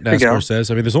and see what you go. NASCAR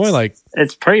says. I mean, there's only like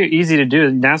It's pretty easy to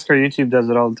do. NASCAR YouTube does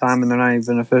it all the time, and they're not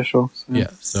even official. So. yeah.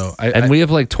 So And we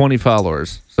have like 20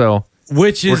 followers. So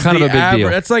which is we're kind of the a big average. deal.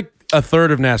 That's like a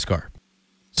third of NASCAR.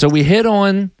 So we hit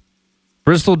on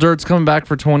Bristol Dirt's coming back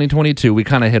for 2022. We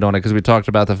kind of hit on it because we talked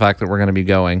about the fact that we're going to be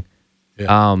going.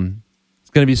 Yeah. It's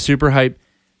going to be super hype.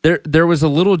 There was a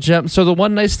little gem. So the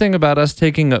one nice thing about us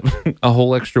taking a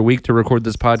whole extra week to record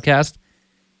this podcast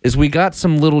is we got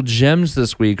some little gems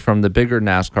this week from the bigger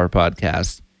NASCAR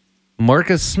podcast.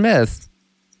 Marcus Smith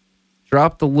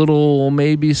dropped a little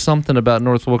maybe something about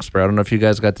North Wilkesboro. I don't know if you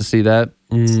guys got to see that.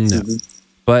 No.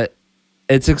 But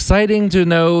it's exciting to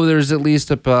know there's at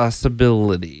least a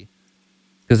possibility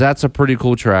because that's a pretty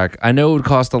cool track. I know it would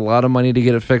cost a lot of money to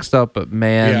get it fixed up, but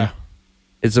man, Yeah.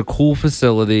 it's a cool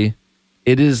facility.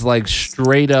 It is like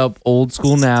straight up old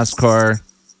school NASCAR.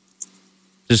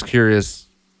 Just curious.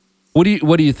 What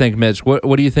do you think, Mitch?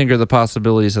 What do you think are the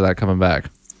possibilities of that coming back?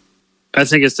 I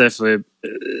think it's definitely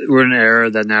we're in an era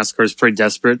that NASCAR is pretty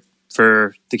desperate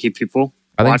to keep people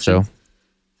I think watching. so.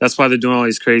 That's why they're doing all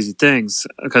these crazy things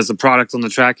because the product on the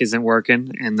track isn't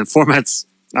working and the format's.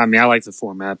 I mean, I like the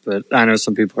format, but I know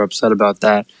some people are upset about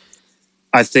that.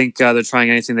 I think they're trying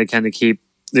anything they can to keep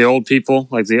the old people,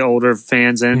 like the older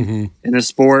fans, in the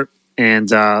sport and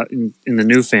in the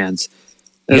new fans.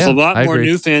 There's Yeah, a lot I more agree.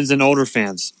 new fans than older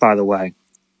fans, by the way.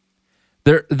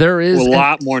 There is A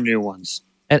lot more new ones.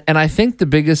 and I think the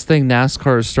biggest thing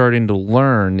NASCAR is starting to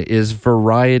learn is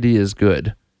variety is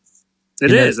good. It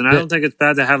You know, is, and I don't think it's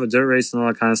bad to have a dirt race and all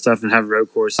that kind of stuff and have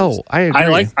road courses. Oh, I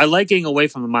agree. I like getting away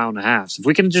from the mile and a half. If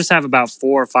we can just have about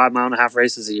 4 or 5 mile and a half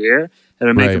races a year,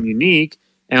 it'll make Right. them unique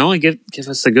and only give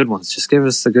us the good ones. Just give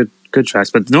us the good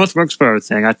tracks. But the North Wilkesboro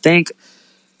thing, I think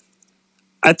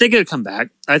it'll come back.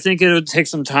 I think it'll take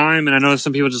some time, and I know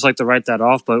some people just like to write that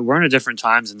off. But we're in a different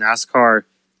times in NASCAR.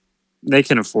 They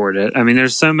can afford it. I mean,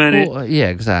 there's so many. Well, yeah,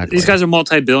 exactly. These guys are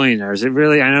multi-billionaires. It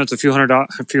really, I know it's a few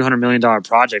 $100 million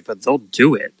project, but they'll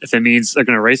do it if it means they're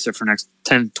going to race it for the next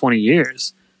 10, 20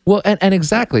 years. Well, and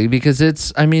exactly, because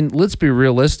it's, I mean, let's be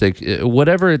realistic.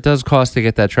 Whatever it does cost to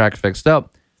get that track fixed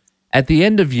up, at the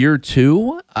end of year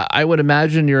 2, I would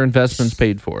imagine your investment's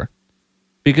paid for.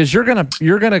 Because you're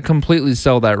gonna completely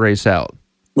sell that race out.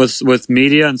 With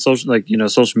media and social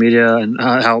media and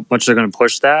how much they're going to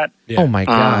push that. Yeah. Oh my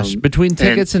gosh! Between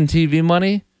tickets and TV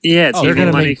money, Yeah, it's they're TV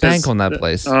gonna money make bank on that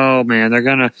place. Oh man, they're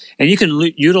gonna, and you can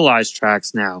utilize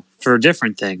tracks now for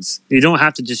different things. You don't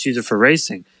have to just use it for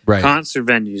racing. Right. Concert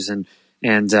venues and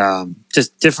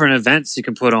just different events you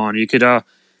can put on. You could Oh,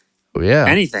 yeah,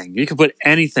 anything. You can put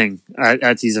anything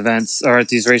at these events or at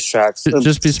these racetracks.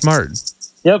 just be smart.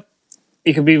 Yep.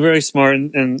 You could be very smart,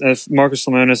 and if Marcus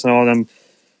Lemonis and all of them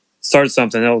start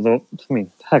something, they'll I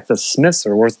mean, heck, the Smiths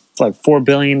are worth like $4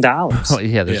 billion. Oh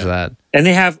yeah, there's that. And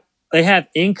they have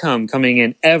income coming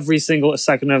in every single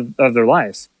second of their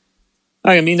life.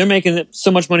 I mean, they're making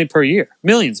so much money per year.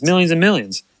 Millions and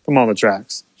millions from all the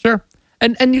tracks. Sure,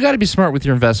 and you got to be smart with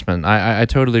your investment. I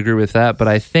totally agree with that. But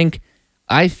I think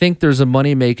there's a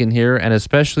money making here, and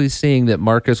especially seeing that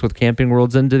Marcus with Camping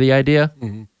World's into the idea,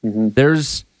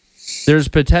 there's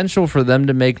potential for them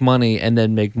to make money and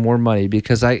then make more money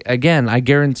because I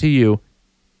guarantee you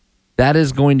that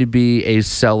is going to be a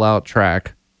sellout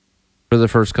track for the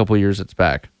first couple years it's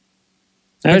back.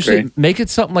 I Especially agree. make it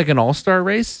something like an all-star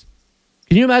race.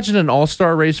 Can you imagine an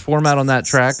all-star race format on that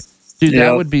track? Dude, Yeah.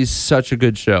 that would be such a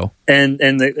good show. And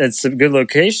it's a good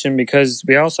location because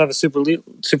we also have a super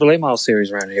late model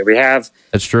series around here. We have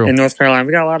That's true. in North Carolina.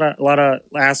 We got a lot of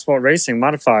asphalt racing,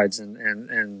 modifieds,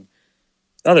 and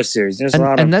other series. There's a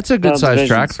lot And of that's a good size divisions.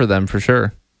 track for them for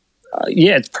sure.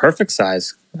 Yeah, it's perfect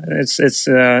size. It's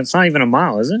not even a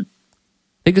mile, is it? I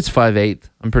think it's 5'8".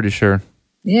 I'm pretty sure.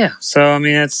 Yeah. So I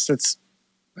mean, it's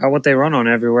what they run on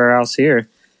everywhere else here.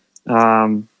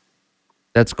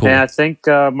 That's cool. And I think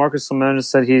Marcus Lemonis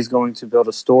said he's going to build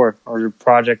a store or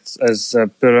project as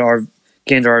build an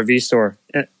gained RV store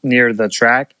near the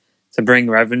track to bring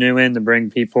revenue in, to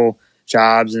bring people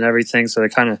jobs and everything. So they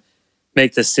kind of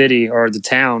make the city or the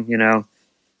town,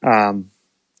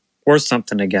 worth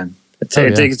something again.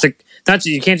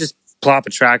 You can't just plop a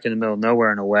track in the middle of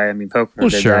nowhere in a way. I mean, Pocono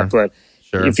did sure. that, but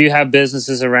Sure. if you have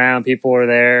businesses around, people are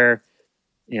there,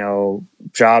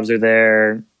 jobs are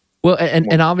there. Well,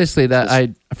 and obviously that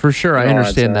I all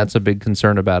understand that that's a big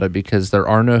concern about it because there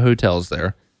are no hotels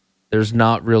there. There's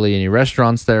not really any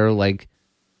restaurants there. Like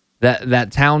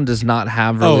that town does not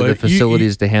have really the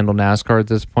facilities to handle NASCAR at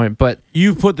this point. But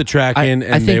you put the track in,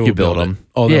 and I think they will you build them.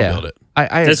 Oh, they'll build it.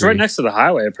 It's agree. right next to the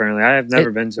highway. Apparently, I have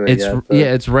never been to it yet. But.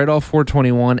 Yeah, it's right off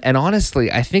 421, and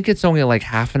honestly, I think it's only like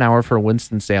half an hour for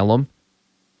Winston-Salem.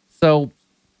 So,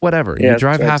 whatever. Yeah, you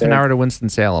drive right half an there. hour to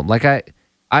Winston-Salem. Like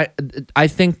I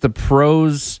think the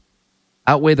pros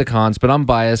outweigh the cons, but I'm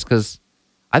biased because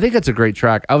I think it's a great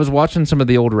track. I was watching some of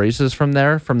the old races from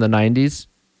there from the 90s,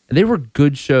 and they were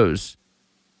good shows.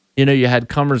 You know, you had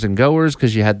comers and goers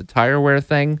because you had the tire wear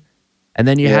thing, and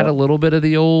then you had a little bit of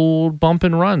the old bump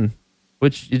and run,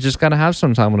 which you just got to have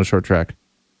sometime on a short track.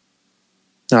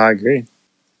 No, I agree.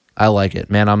 I like it,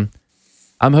 man.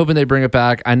 I'm hoping they bring it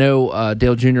back. I know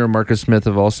Dale Jr. and Marcus Smith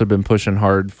have also been pushing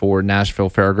hard for Nashville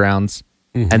Fairgrounds,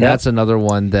 and that's another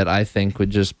one that I think would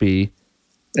just be.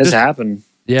 It's happening.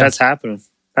 Yeah. That's happening.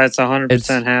 That's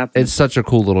 100% happening. It's such a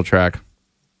cool little track.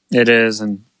 It is,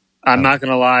 and I'm not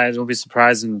gonna lie. It will be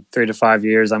surprising in 3 to 5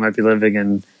 years. I might be living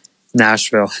in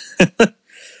Nashville. You're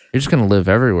just gonna live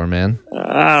everywhere, man.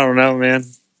 I don't know, man.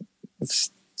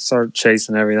 Let's start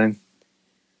chasing everything.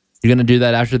 You're gonna do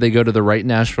that after they go to the right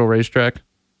Nashville racetrack.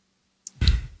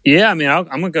 Yeah, I mean, I'm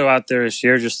gonna go out there this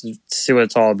year just to see what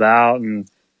it's all about, and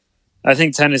I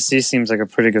think Tennessee seems like a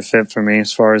pretty good fit for me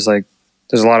as far as like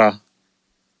there's a lot of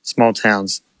small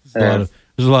towns. There's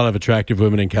a lot of attractive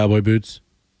women in cowboy boots.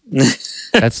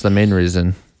 That's the main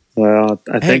reason. Well,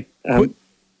 I think.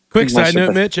 Quick side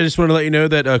note, Mitch. I just want to let you know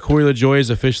that Corey LaJoie has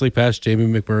officially passed Jamie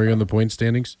McMurray on the point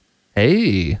standings.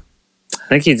 Hey, I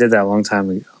think he did that a long time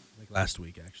ago. Like last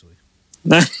week, actually.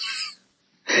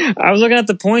 I was looking at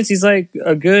the points. He's like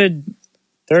a good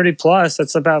 30 plus.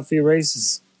 That's about a few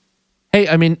races. hey.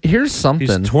 I mean, here's something.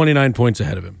 He's 29 points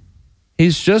ahead of him.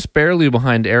 He's just barely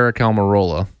behind Eric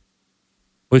Almirola,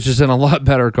 which is in a lot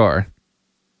better car.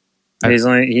 He's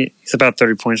about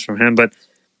 30 points from him. But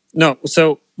no,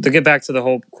 so to get back to the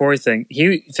whole Corey thing,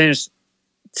 he finished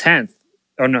 10th.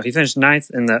 Oh no, he finished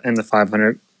 9th in the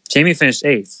 500. Jamie finished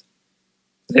 8th.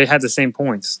 They had the same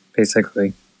points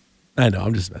basically. I know.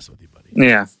 I'm just messing with you, buddy.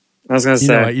 Yeah, I was gonna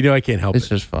say. You know, I can't help It's it.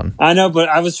 just fun. I know, but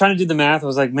I was trying to do the math. I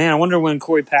was like, man, I wonder when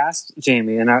Corey passed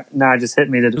Jamie, and now it just hit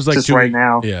me that It was like just right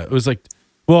now. Yeah, it was like,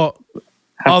 well,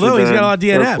 after although he's the got a lot of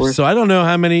DNFs, airport. so I don't know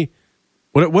how many.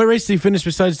 What race did he finish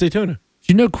besides Daytona? Do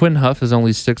you know Quinn Huff is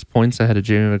only 6 points ahead of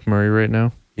Jamie McMurray right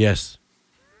now? Yes.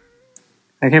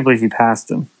 I can't believe he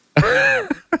passed him.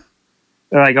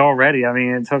 Like already. I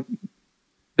mean, it took.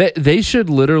 They should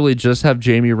literally just have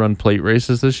Jamie run plate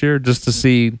races this year just to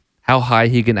see how high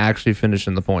he can actually finish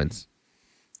in the points.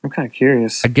 I'm kind of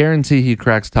curious. I guarantee he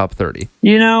cracks top 30.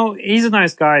 You know, he's a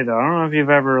nice guy, though. I don't know if you've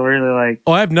ever really like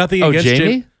Oh, I have nothing against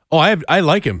Jamie? Oh, I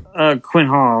like him. Quinn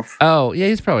Hoff. Oh, yeah,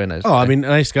 he's probably a nice Oh, guy. I mean,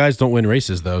 nice guys don't win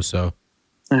races though. So,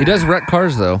 he does wreck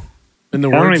cars, though. in the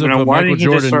I don't words of even know. Why Michael didn't he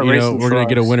just Jordan, start you know, racing we're going to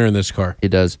get a trucks? winner in this car. He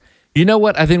does. You know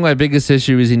what? I think my biggest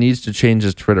issue is he needs to change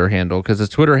his Twitter handle because his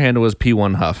Twitter handle is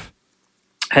P1 Huff.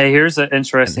 Hey, here's an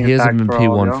interesting He hasn't fact been for all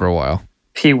P1 y'all. for a while.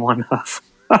 P1 Huff.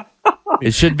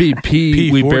 It should be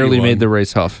P. We barely P41. made the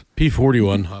race Huff.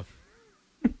 P41 Huff.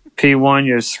 P1,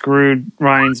 you're screwed.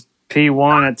 Ryan's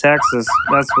P1 at Texas.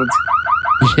 That's what.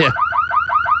 Yeah.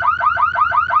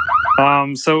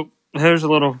 So here's a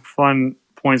little fun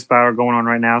points battle going on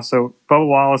right now. So Bubba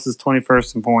Wallace is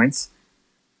 21st in points.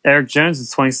 Eric Jones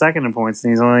is 22nd in points,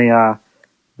 and he's only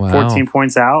 14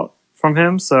 points out from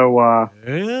him. So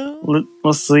Yeah.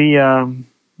 let's see.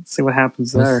 Let's see what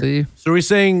happens there. Let's see. So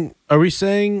are we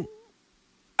saying,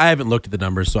 I haven't looked at the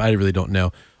numbers, so I really don't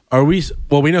know. Well,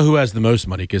 we know who has the most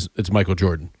money because it's Michael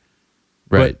Jordan.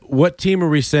 Right. But what team are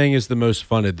we saying is the most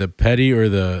funded, the Petty or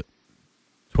the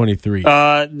 23?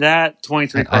 That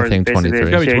 23 I car think is basically 23. a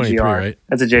It's gotta be 23, JGR. right?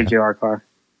 That's a JGR car.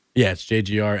 Yeah, it's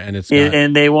JGR, and it's got,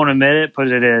 And they won't admit it, but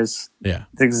it is. yeah.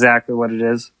 It's exactly what it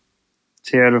is.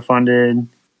 Toyota funded.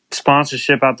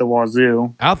 Sponsorship out the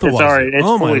wazoo. Out the It's wazoo. already, it's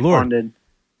Oh, my fully Lord. funded.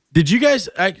 Did you guys?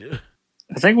 I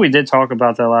think we did talk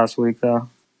about that last week, though.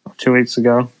 2 weeks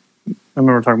ago. I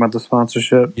remember talking about the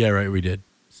sponsorship. Yeah, right. We did.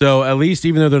 So at least,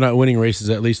 even though they're not winning races,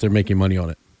 at least they're making money on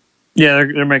it. Yeah,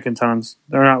 they're making tons.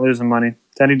 They're not losing money.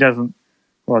 Denny doesn't.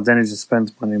 Well, Denny just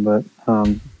spends money, but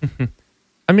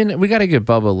I mean, we got to give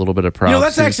Bubba a little bit of props. You know,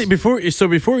 let's actually before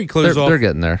we close off, They're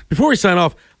getting there. before we sign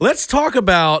off, let's talk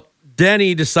about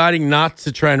Denny deciding not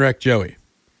to try and wreck Joey.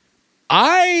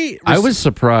 I was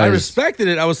surprised. I respected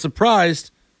it. I was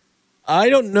surprised. I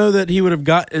don't know that he would have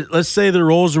got. Let's say the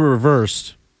roles were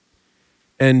reversed,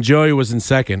 and Joey was in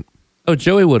second. Oh,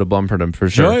 Joey would have bumpered him for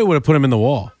sure. Joey would have put him in the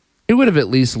wall. He would have at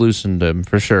least loosened him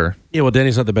for sure. Yeah, well,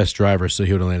 Denny's not the best driver, so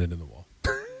he would have landed in the wall.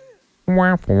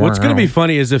 What's going to be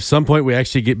funny is if some point we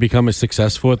actually become as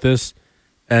successful at this,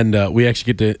 and we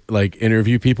actually get to like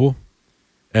interview people,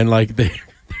 and like they're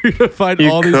gonna find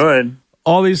You all could.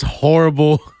 these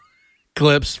horrible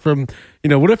clips from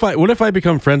what if I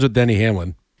become friends with Denny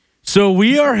Hamlin? So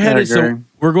we are headed. So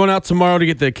we're going out tomorrow to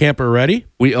get the camper ready.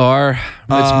 We are.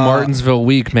 It's Martinsville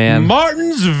week, man.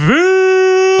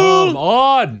 Martinsville. Come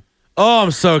on. Oh,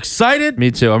 I'm so excited. Me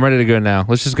too. I'm ready to go now.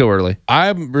 Let's just go early.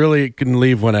 I'm really can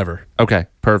leave whenever. Okay,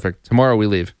 perfect. Tomorrow we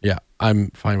leave. Yeah, I'm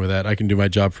fine with that. I can do my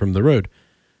job from the road.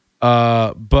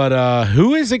 But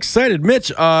who is excited?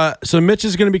 Mitch. So Mitch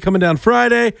is going to be coming down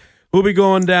Friday. We'll be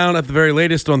going down at the very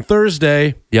latest on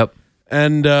Thursday. Yep.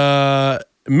 And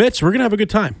Mitch, we're going to have a good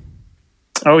time.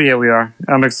 Oh, yeah, we are.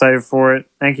 I'm excited for it.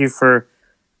 Thank you for,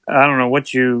 I don't know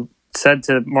what you said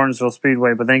to Martinsville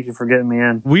Speedway, but thank you for getting me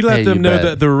in. We let them know bet.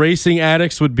 that the racing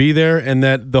addicts would be there and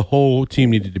that the whole team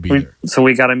needed to be there. So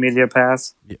we got a media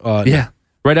pass? Yeah.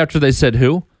 Right after they said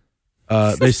who?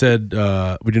 They said,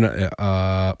 we do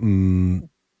not.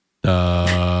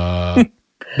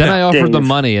 Then I offered Dave. them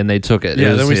money and they took it. Yeah,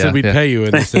 It was- then we said we'd pay you,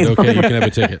 and they said, okay, you can have a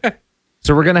ticket.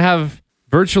 So we're going to have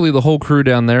virtually the whole crew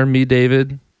down there. Me,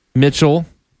 David, Mitchell,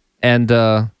 and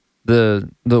the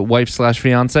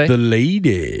wife/fiance. The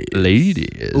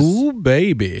ladies. Ooh,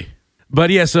 baby. But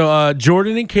yeah, so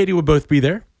Jordan and Katie will both be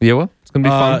there. Yeah, well, it's going to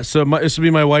be fun. So this will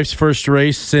be my wife's first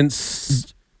race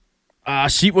since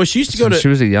she used to go to. She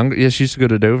was a younger. Yeah, she used to go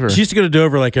to Dover. She used to go to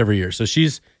Dover like every year, so she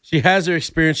has her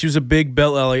experience. She was a big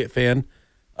Belle Elliott fan,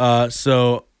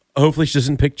 so hopefully she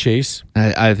doesn't pick Chase.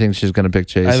 I think she's going to pick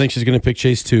Chase. I think she's going to pick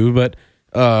Chase too, but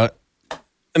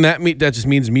and that just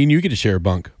means me and you get to share a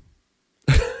bunk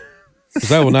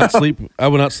because I will not sleep. I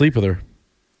will not sleep with her.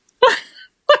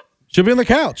 She'll be on the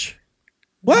couch.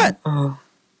 What? I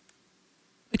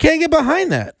can't get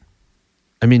behind that.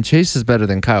 I mean, Chase is better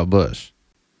than Kyle Busch.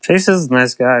 Chase is a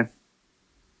nice guy.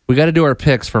 We got to do our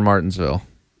picks for Martinsville.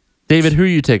 David, who are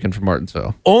you taking for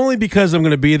Martinsville? Only because I'm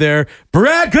going to be there.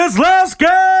 Brad Kozlowski!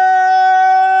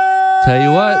 Tell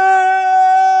you what,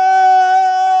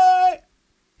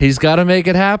 he's got to make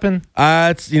it happen.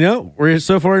 It's we're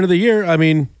so far into the year. I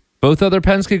mean, Both other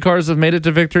Penske cars have made it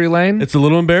to victory lane. it's a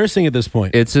little embarrassing at this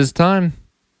point. It's his time.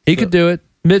 He could do it.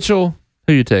 Mitchell,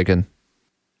 who you taking?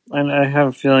 And I have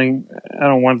a feeling, I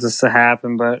don't want this to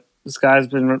happen, but this guy's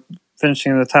been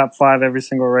finishing in the top 5 every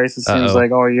single race, it seems Uh-oh.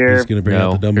 like, all year. He's going to bring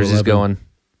out the number here's he's 11. going.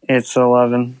 It's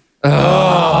 11. Oh.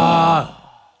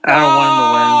 I don't want him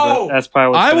to win, but that's probably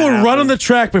what's I gonna will happen. run on the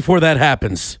track before that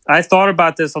happens. I thought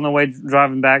about this on the way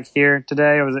driving back here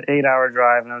today. It was an 8-hour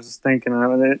drive, and I was just thinking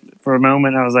for a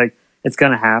moment. I was like, "It's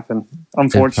going to happen."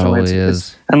 Unfortunately, It probably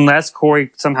is. unless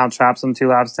Corey somehow chops him 2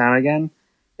 laps down again.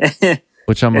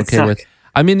 Which I'm It's okay not- with.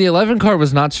 I mean, the 11 car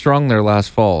was not strong there last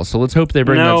fall, so let's hope they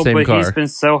bring that same but car. he's been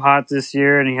so hot this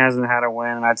year, and he hasn't had a win.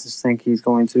 And I just think he's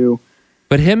going to.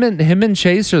 But him and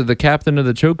Chase are the captain of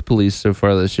the choke police so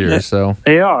far this year. Yeah. So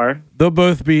They are. They'll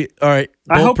both be all right.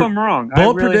 I bold hope pre- I'm wrong. I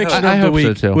Bold really prediction hope. I of the hope so,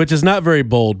 week, too. which is not very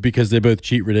bold because they both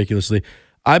cheat ridiculously.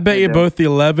 I bet They you do. both the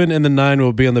 11 and the 9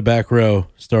 will be on the back row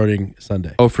starting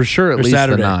Sunday. oh, for sure, at Or least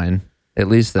Saturday. the 9. At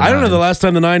least the 9. I don't know the last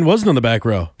time the 9 wasn't on the back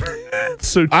row.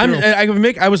 So true.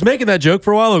 I was making that joke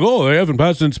for a while ago. Oh, they haven't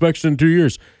passed an inspection in 2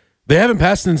 years. They haven't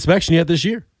passed an inspection yet this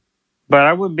year. But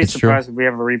I wouldn't be It's true. surprised if we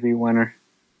have a repeat winner.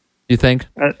 You think?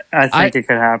 I think it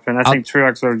could happen. I think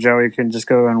Truex or Joey can just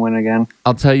go and win again.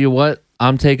 I'll tell you what.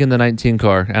 I'm taking the 19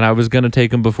 car, and I was going to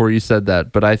take him before you said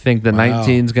that, but I think the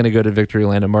 19 is going to go to victory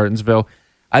lane at Martinsville.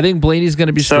 I think Blaney's going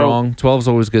to be strong. 12's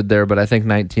always good there, but I think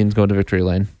 19's going to victory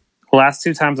lane. Last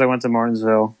 2 times I went to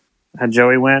Martinsville, had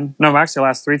Joey win. No, actually,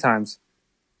 last 3 times.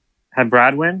 Had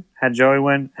Brad win, had Joey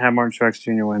win, had Martin Truex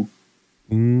Jr. win.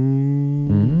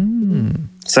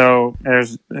 So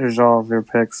there's all of your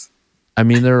picks. I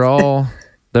mean, they're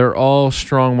all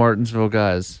strong Martinsville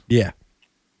guys. Yeah.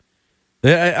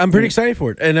 I'm pretty excited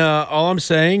for it. And all I'm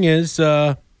saying is,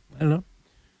 I don't know,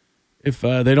 if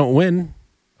they don't win,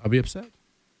 I'll be upset.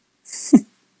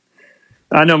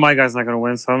 I know my guy's not going to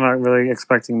win, so I'm not really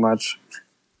expecting much.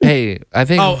 Hey, I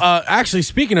think. Actually,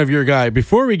 speaking of your guy,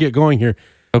 before we get going here,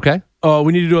 Okay.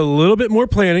 we need to do a little bit more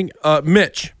planning.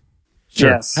 Mitch,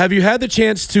 Sure. Yes. have you had the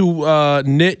chance to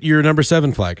knit your number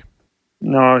 7 flag?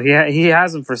 No, he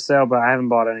has them for sale, but I haven't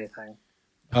bought anything.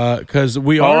 Because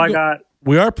we All are I got.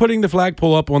 we are putting the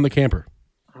flagpole up on the camper.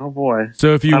 Oh boy.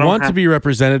 So if you I don't want to have- be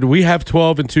represented, we have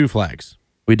 12 and 2 flags.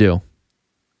 We do.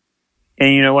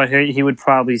 And you know what? He would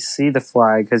probably see the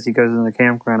flag because he goes in the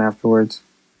campground afterwards.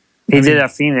 He did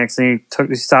at Phoenix, and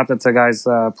he stopped at the guy's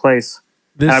place.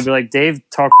 And I'd be like, Dave,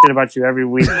 talk shit about you every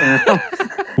week.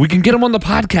 We can get him on the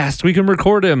podcast. We can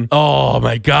record him. Oh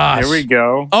my gosh. There we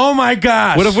go. Oh my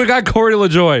gosh. What if we got Corey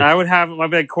LaJoy? I would have him.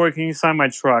 I'd be like, Corey, can you sign my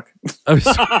truck? Just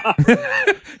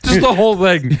the whole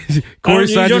thing. Corey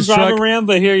signs his truck around,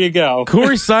 but here you go.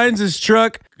 Corey signs his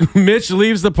truck. Mitch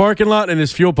leaves the parking lot and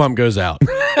his fuel pump goes out.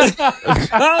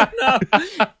 Oh, no.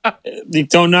 You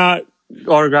do not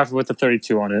autograph it with the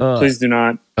 32 on it. Please do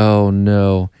not. Oh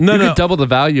no. No, you no. could double the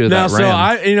value of Now, that so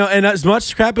Ram. and as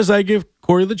much crap as I give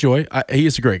Corey LaJoy, he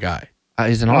is a great guy.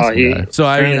 He's an awesome guy. So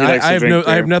I mean, Apparently he likes to I have drink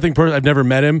I have beer. nothing. I've never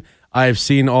met him. I've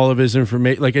seen all of his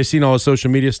information. Like I've seen all his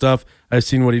social media stuff. I've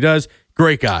seen what he does.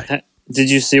 Great guy. Did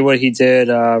you see what he did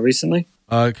recently?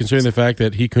 Considering the fact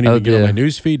that he couldn't even get on my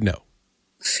news feed, no.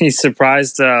 He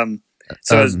surprised.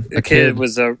 A kid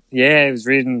was he was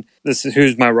reading this is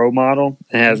Who's My Role Model,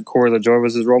 and had Corey LaJoy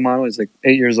was his role model. He's like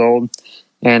 8 years old,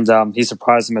 and he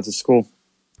surprised him at the school.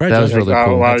 Right, That was really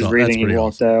cool. While I was reading, he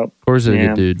walked out. Corey's a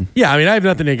Yeah. good dude. Yeah, I mean, I have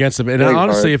nothing against him. And Big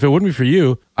honestly, heart. if it wouldn't be for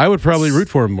you, I would probably root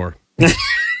for him more.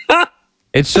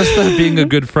 It's just that being a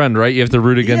good friend, right? You have to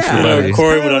root against Yeah. your buddy.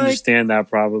 Corey would kinda like- understand that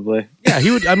probably. Yeah, he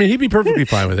would. I mean, he'd be perfectly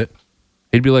fine with it.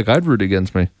 He'd be like, I'd root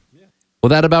against me. Well,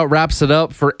 that about wraps it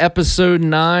up for episode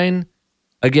 9.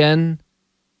 Again,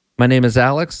 my name is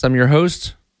Alex. I'm your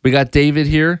host. We got David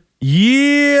here.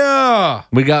 Yeah.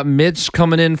 We got Mitch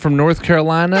coming in from North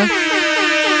Carolina.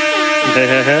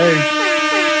 Hey.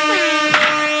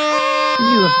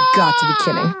 You have got to be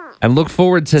kidding. And look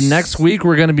forward to next week.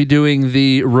 We're going to be doing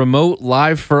the remote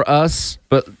live for us,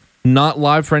 but not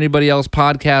live for anybody else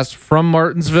podcast from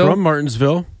Martinsville. From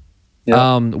Martinsville.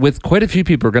 Yeah. With quite a few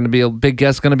people. Going to be a big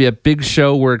guest, going to be a big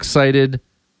show. We're excited,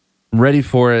 ready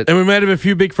for it. And we might have a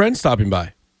few big friends stopping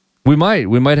by. We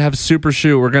might have Super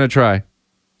Shoe. We're going to try.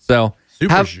 So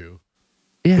Super Shoe.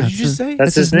 Yeah, What did you just say?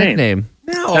 That's his name. nickname.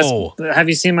 No. Have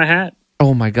you seen my hat?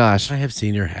 Oh my gosh. I have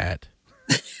seen your hat.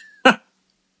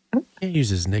 Can't use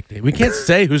his nickname. We can't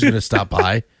say who's going to stop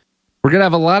by. We're going to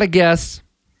have a lot of guests.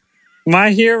 My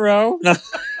hero. No.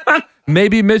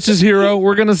 Maybe Mitch's hero.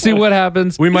 We're going to see what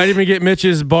happens. We might even get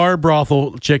Mitch's bar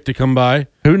brothel chick to come by.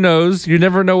 Who knows? You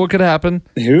never know what could happen,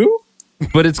 Who?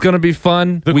 but it's going to be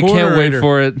fun. The We can't wait cornerator.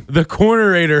 for it. The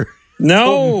cornerator.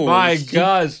 No.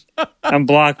 gosh. I'm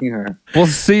blocking her. We'll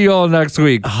see you all next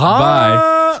week.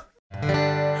 Bye.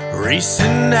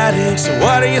 Racing addicts,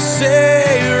 what do you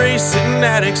say? Racing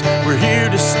addicts, we're here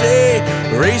to stay.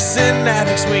 Racing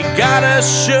addicts, we got a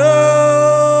show.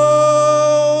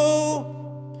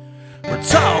 We're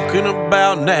talking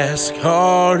about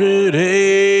NASCAR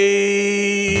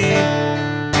today.